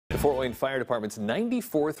Fort Wayne Fire Department's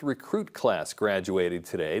 94th recruit class graduated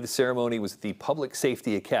today. The ceremony was at the Public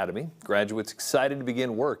Safety Academy. Graduates excited to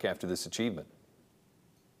begin work after this achievement.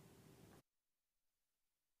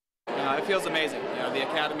 It feels amazing. The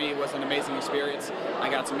academy was an amazing experience.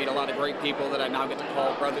 I got to meet a lot of great people that I now get to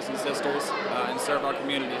call brothers and sisters and serve our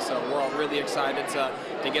community. So we're all really excited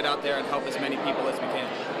to get out there and help as many people as we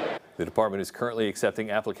can. The department is currently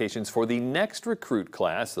accepting applications for the next recruit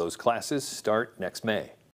class. Those classes start next May.